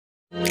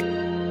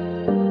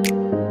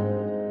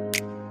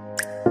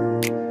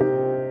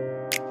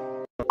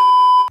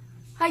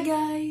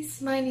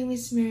my name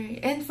is Mary,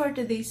 and for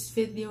today's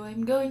video,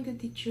 I'm going to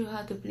teach you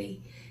how to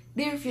play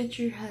Dear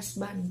Future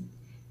Husband.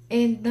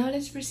 And now,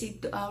 let's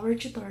proceed to our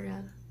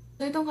tutorial.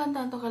 So, itong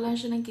kanta to, kailangan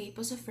siya ng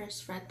capo sa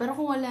first fret. Pero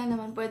kung wala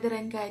naman, pwede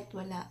rin kahit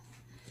wala.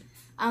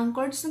 Ang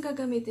chords na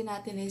gagamitin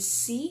natin is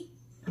C,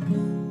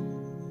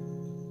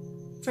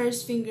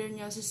 first finger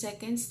nyo sa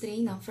second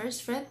string ng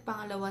first fret,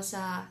 pangalawa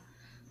sa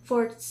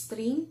fourth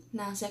string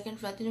ng second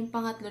fret, yung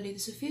pangatlo dito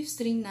sa fifth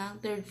string ng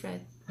third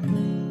fret.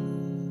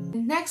 The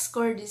next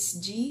chord is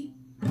G.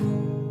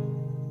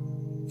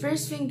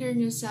 First finger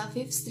nyo sa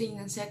 5th string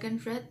ng 2nd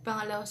fret,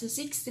 pangalawa sa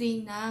 6th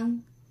string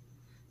ng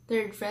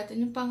 3rd fret, at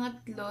yung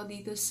pangatlo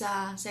dito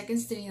sa 2nd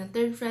string ng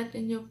 3rd fret,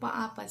 at yung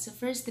pang-apat sa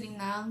 1st string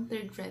ng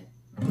 3rd fret.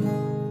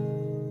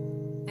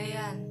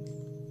 Ayan.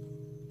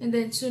 And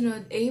then,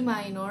 sunod, A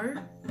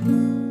minor.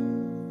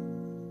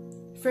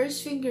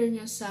 First finger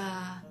nyo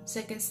sa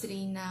 2nd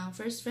string ng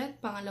 1st fret,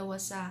 pangalawa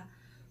sa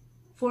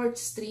 4th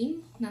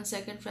string ng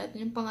 2nd fret,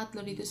 yung pangatlo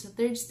dito sa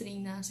 3rd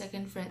string ng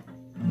 2nd fret.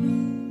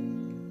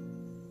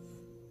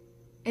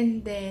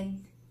 And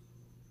then,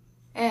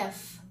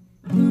 F.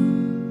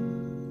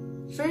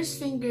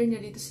 First finger nyo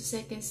dito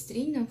sa 2nd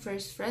string ng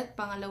 1st fret,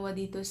 pangalawa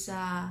dito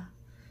sa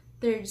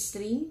 3rd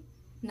string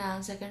ng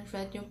 2nd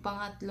fret, yung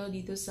pangatlo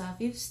dito sa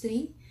 5th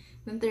string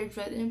ng 3rd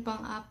fret, yung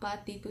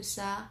pang-apat dito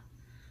sa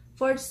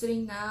 4th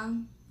string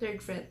ng 3rd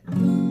fret.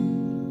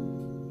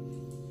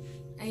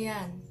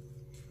 Ayan.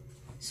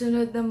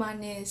 Sunod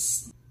naman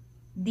is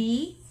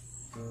D.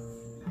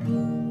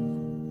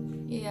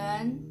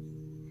 Ayan.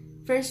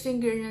 First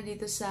finger na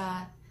dito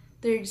sa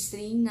 3rd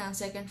string ng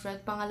 2nd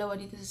fret, pangalawa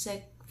dito sa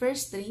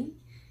 1st string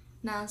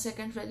ng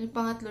 2nd fret, yung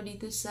pangatlo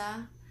dito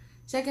sa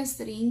 2nd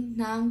string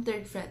ng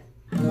 3rd fret.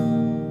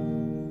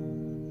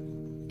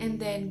 And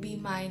then B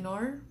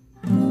minor.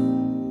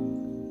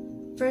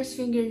 First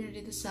finger na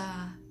dito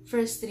sa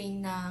 1st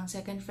string ng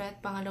 2nd fret,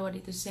 pangalawa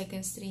dito sa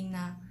 2nd string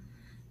ng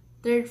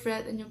 3rd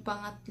fret, at yung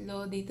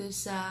pangatlo dito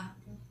sa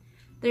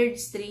 4th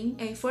string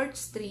ng 4th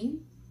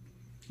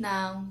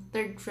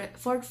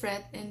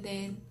fret, and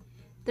then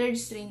 3rd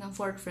string ng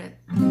 4th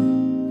fret.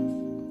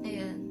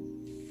 Ayan.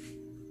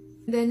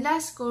 And then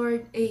last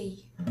chord, A.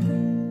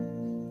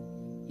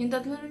 Yung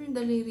tatlo na yung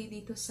daliri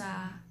dito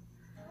sa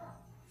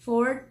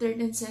 4th, 3rd,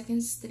 and 2nd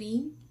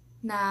string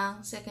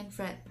ng 2nd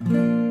fret.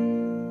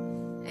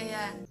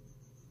 Ayan.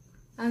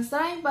 Ang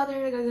strumming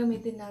pattern na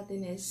gagamitin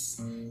natin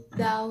is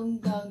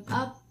down, down,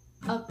 up,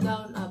 up,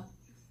 down, up.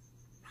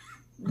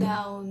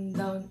 Down,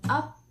 down,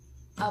 up,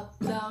 up,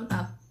 down,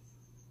 up.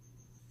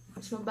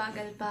 Mas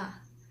mabagal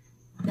pa.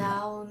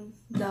 Down,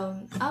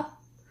 down,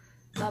 up,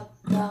 up,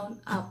 down,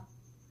 up.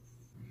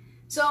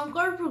 So, ang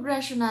chord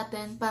progression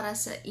natin para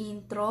sa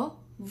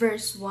intro,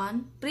 verse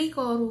 1,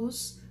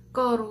 pre-chorus,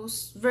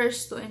 chorus,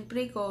 verse 2, and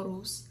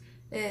pre-chorus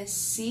is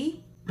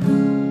C,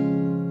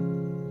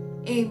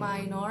 A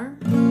minor,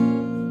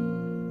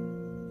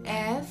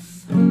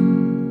 F,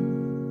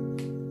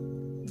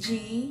 G,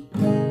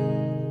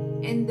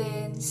 and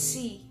then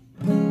C.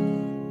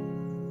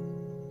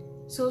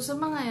 So, sa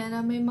mga yan,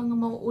 may mga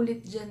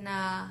mauulit dyan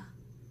na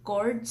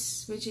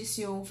chords, which is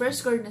yung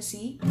first chord na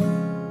C,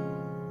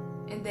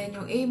 and then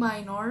yung A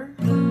minor,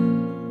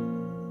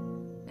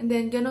 and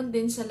then ganon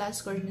din sa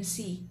last chord na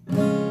C.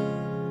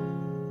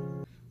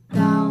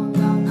 Down,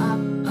 down, up,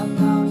 up,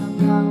 down, up,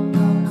 down,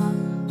 down, up,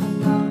 up,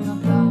 down,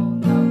 up, down,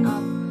 down,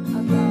 up,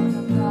 up, down,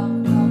 up, down,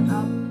 down,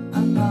 up,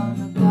 up,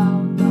 down, up, down,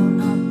 down,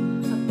 up,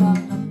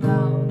 up, down, up,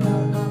 down,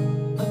 down, up,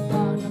 up,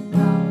 down, up,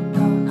 down,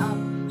 down, up,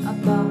 up,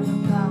 down,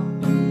 up, down.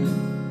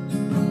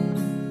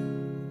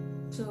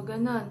 So,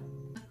 ganon.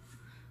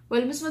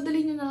 Well, mas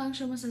madali nyo na lang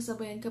siya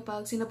masasabayan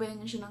kapag sinabayan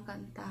nyo siya ng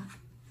kanta.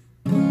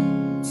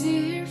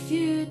 Dear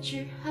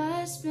future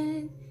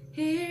husband,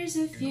 here's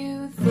a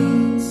few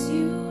things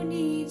you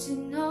need to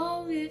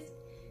know if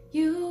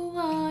you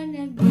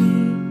wanna be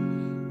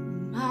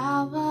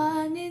my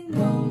one and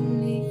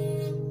only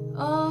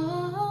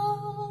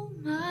all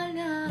my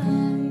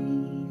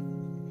life.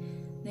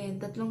 Then,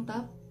 tatlong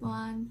tap.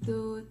 1,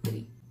 2,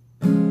 3.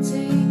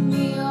 Take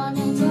me on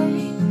a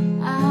date,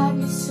 I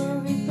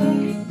deserve it,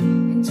 babe.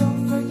 And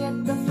don't forget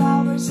the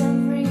flowers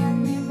every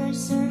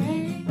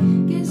anniversary.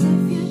 'Cause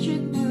if you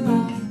treat me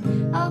right,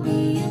 I'll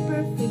be a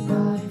perfect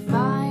wife.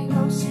 Buying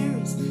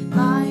groceries,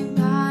 buying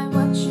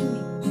what you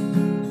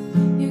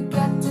need. You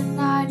got the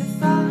 9 to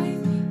 5,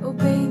 oh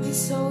baby,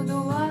 so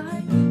do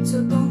I.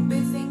 So don't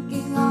be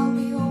thinking I'll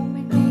be home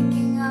and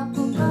making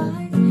apple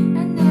pie.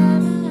 I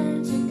never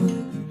learned to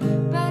cook,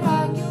 but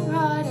I can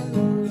write a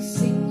song.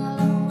 Sing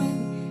along with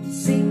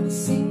me,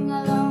 sing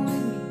along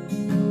with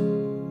me.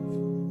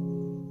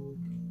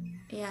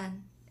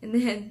 Ayan. And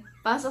then,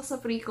 pasok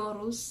sa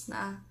pre-chorus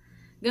na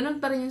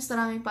ganun pa rin yung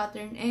strumming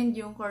pattern and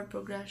yung chord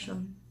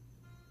progression.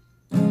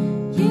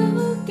 You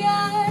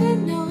gotta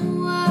know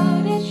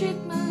how to treat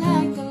me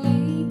like a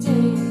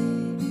lady,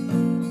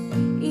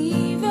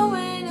 even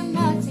when I'm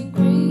acting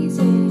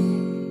crazy.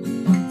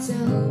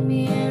 Tell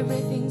me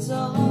everything's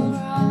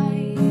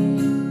alright.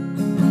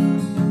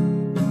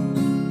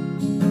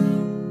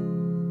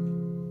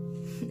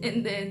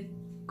 And then,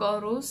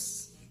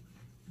 chorus.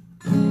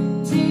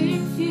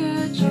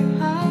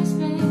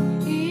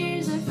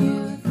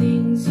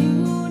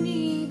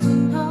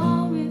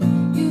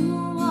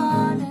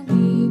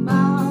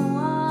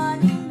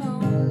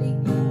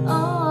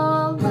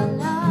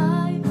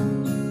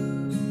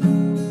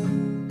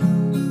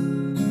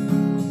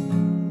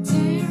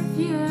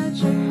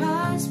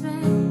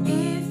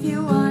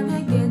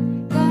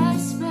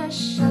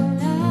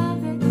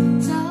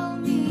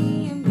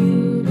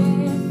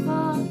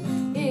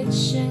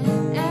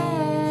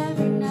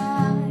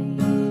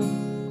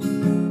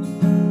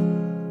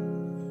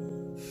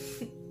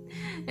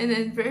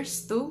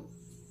 verse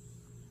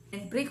 2.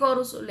 And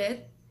pre-chorus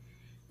ulit.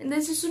 And then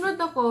susunod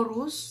na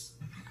chorus,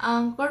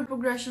 ang chord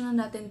progression na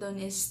natin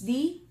doon is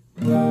D,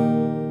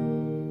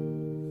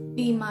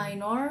 B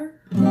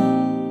minor,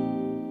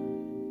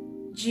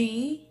 G,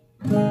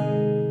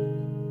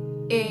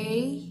 A,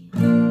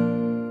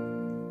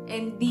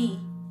 and D.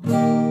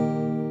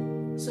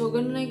 So,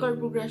 ganun na yung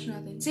chord progression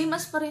natin. Same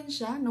as pa rin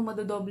siya nung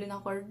madodoble na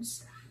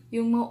chords.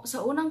 Yung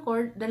sa unang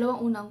chord,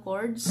 dalawang unang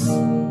chords.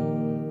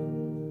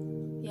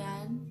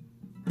 Yan.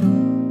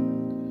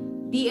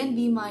 D and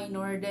B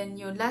minor, then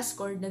yung last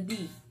chord na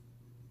D.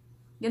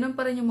 Ganun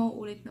pa rin yung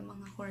mauulit na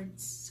mga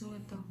chords. So,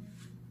 ito.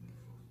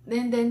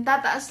 Then,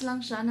 tataas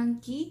lang siya ng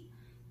key,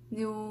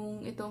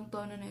 yung itong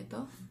tono na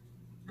ito.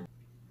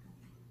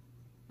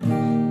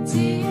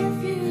 Dear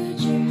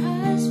future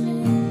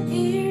husband,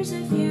 here's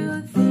a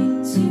few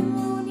things you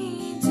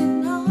need to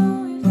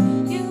know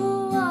if you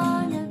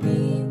wanna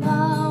be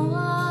my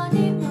one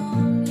and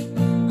only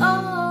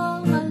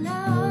all my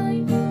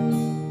life.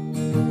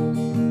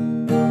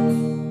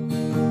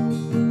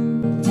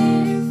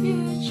 Dear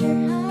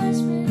future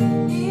husband,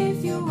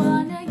 if you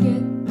wanna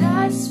get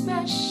that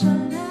special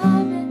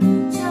love,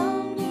 and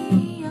tell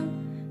me I'm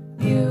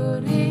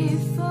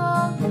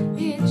beautiful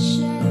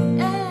each and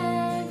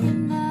every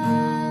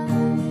night.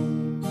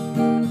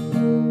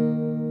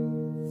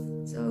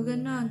 So,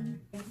 ganon.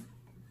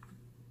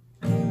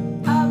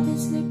 I've been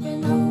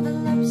sleeping on the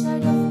left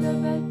side of the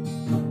bed.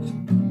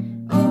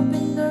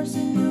 Open doors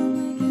and you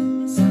will give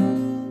me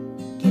some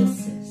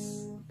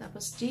kisses.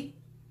 Tapos G.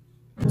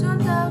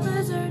 Don't have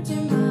a dirty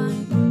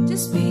mind,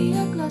 just be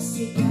a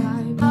classy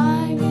guy.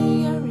 Buy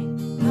me a ring,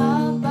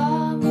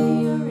 buy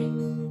me a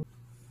ring.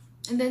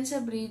 And then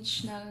sa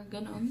bridge na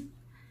ganon.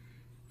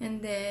 And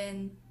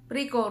then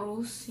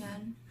pre-chorus,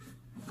 yan.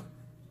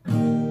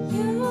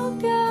 You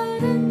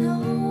gotta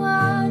know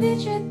how to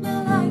treat me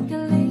like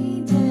a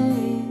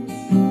lady,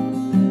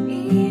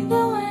 even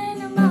when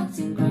I'm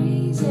acting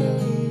crazy.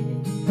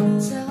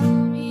 Tell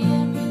me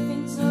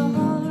everything's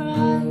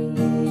alright.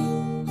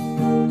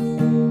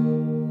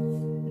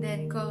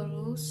 Then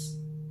chorus.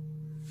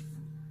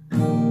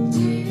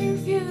 Dear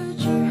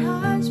future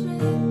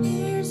husband,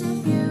 here's a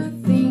few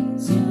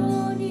things you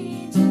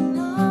need to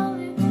know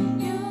if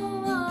you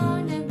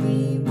wanna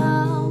be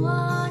my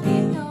one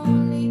and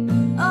only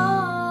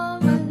all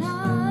my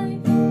life.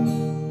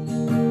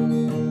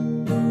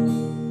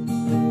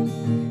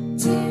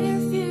 Dear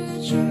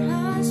future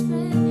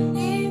husband,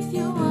 if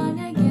you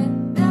wanna get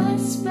that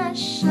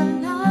special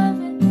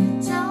love, and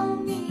tell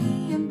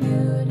me I'm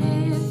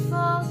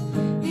beautiful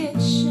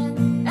each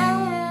and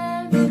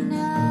every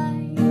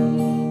night.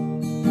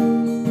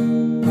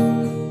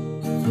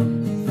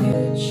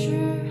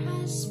 Future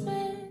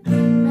husband,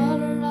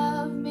 better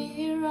love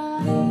me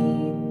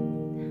right.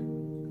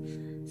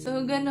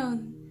 So,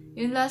 ganon.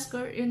 Yung last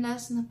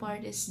na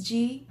part is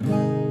G,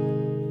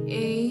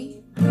 A,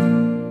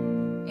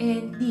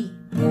 and D.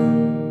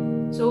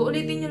 So,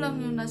 ulitin nyo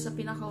lang yung nasa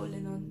pinakauli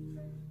nun.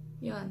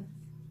 Yun.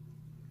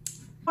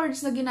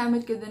 Chords na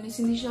ginamit ko dun is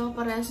hindi siya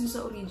parehas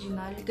sa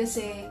original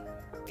kasi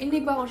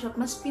hindi ba ko siya,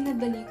 mas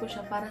pinadali ko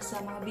siya para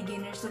sa mga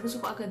beginners na gusto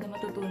ko agad na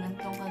matutunan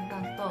tong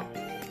kantang to.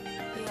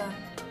 Yun.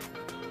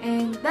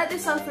 And that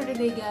is all for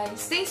today,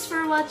 guys. Thanks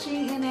for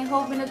watching, and I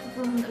hope na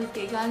natutunan ulit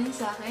kayo galing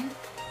sa akin.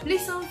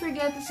 Please don't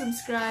forget to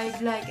subscribe,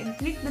 like, and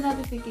click the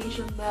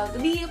notification bell to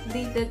be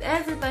updated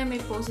every time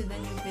I posted a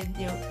new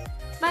video.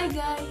 Bye,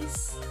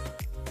 guys!